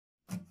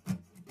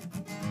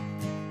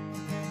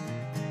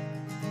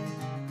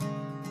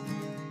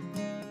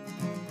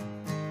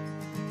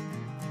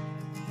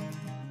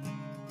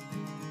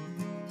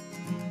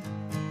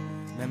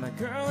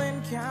girl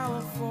in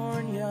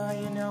California,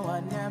 you know I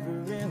never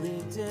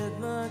really did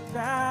look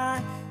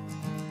back.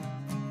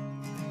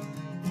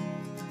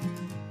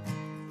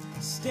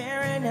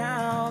 Staring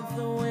out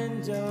the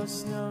window,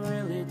 snow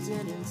really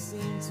didn't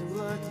seem to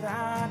look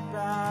that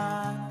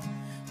bad.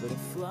 But a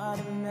flood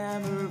of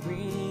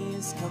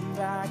memories come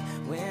back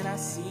when I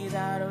see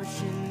that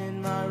ocean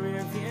in my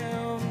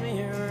rearview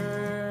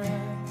mirror.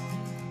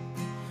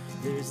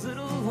 There's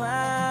little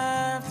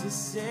left to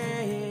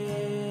say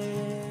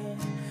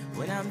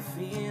when I'm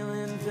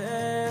feeling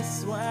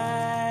this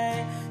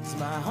way, 'cause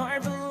my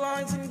heart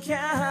belongs in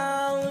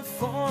California.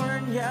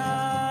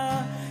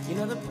 You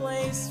know, the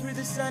place where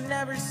the sun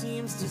never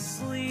seems to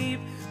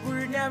sleep, where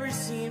it never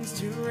seems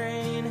to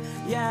rain.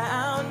 Yeah,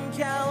 out in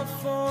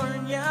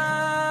California,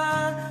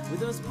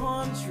 with those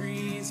palm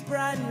trees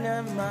brighten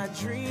up my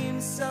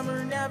dreams.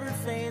 Summer never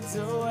fades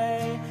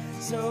away.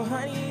 So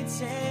honey,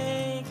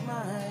 take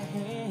my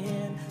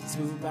hand.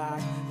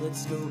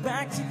 Let's go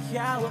back to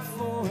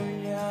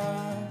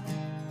California.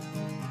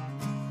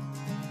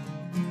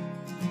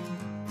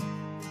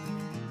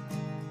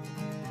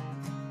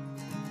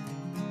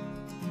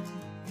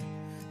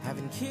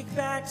 Having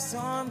kickbacks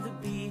on the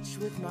beach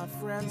with my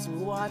friends,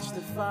 we'll watch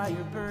the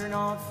fire burn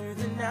all through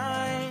the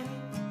night.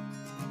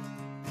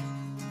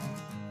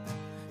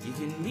 You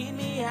can meet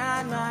me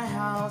at my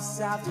house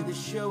after the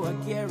show, I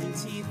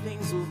guarantee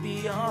things will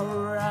be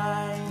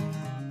alright.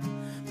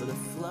 But a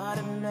flood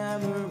of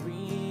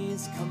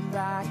memories come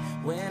back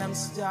when I'm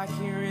stuck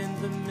here in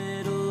the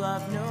middle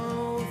of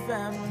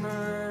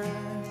November.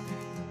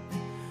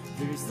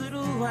 There's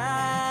little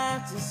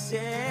left to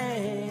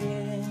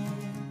say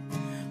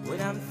when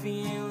I'm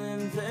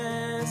feeling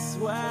this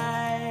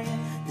way,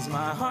 'cause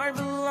my heart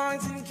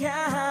belongs in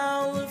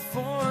California.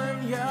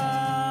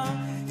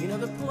 You know,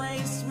 the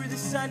place where the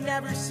sun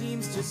never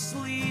seems to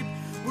sleep,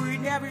 where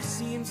it never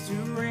seems to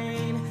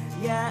rain.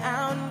 Yeah,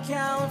 out in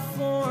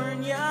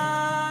California,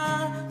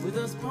 with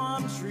those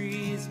palm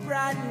trees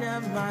brighten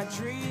up my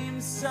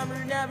dreams.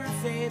 Summer never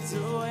fades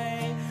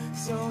away.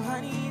 So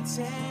honey,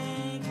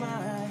 take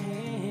my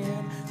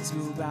hand. Let's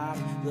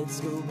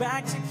go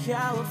back to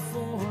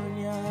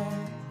California.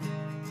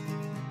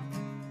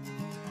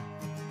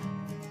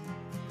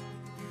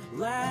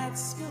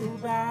 Let's go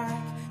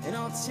back, and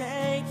I'll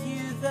take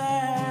you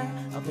there.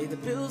 I'll pay the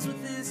bills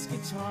with this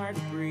guitar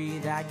to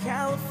breathe that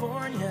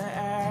California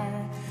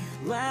air.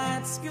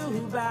 Let's go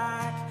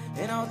back,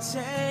 and I'll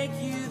take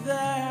you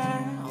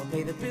there. I'll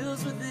pay the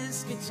bills with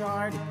this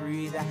guitar to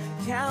breathe that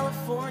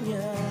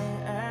California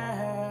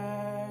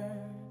air.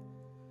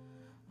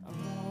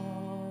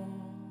 Oh,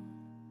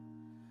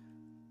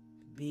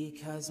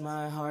 because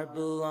my heart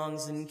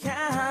belongs in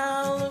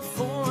California.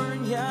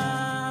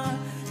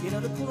 You know,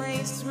 the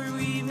place where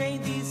we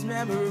made these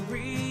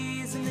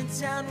memories, in the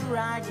town where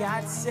I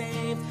got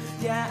saved.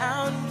 Yeah,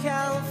 out in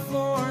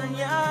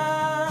California,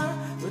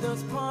 where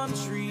those palm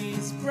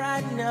trees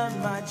brighten up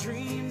my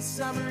dreams.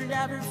 Summer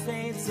never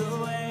fades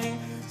away.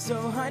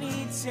 So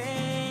honey,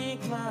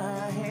 take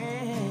my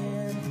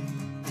hand.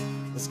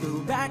 Let's go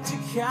back to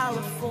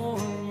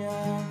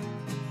California.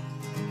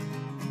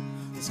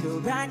 Let's go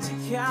back to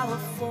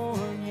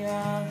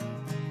California.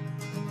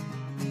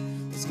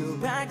 Let's go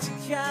back to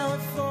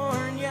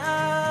California.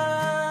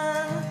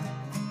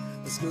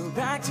 Let's go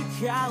back to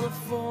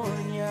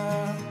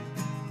California.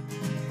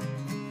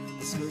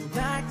 Let's go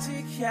back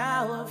to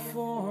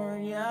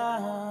California.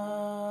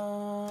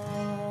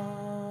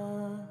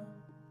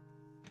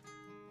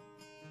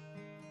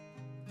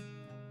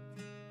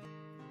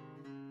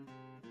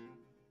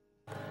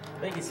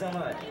 Thank you so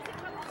much.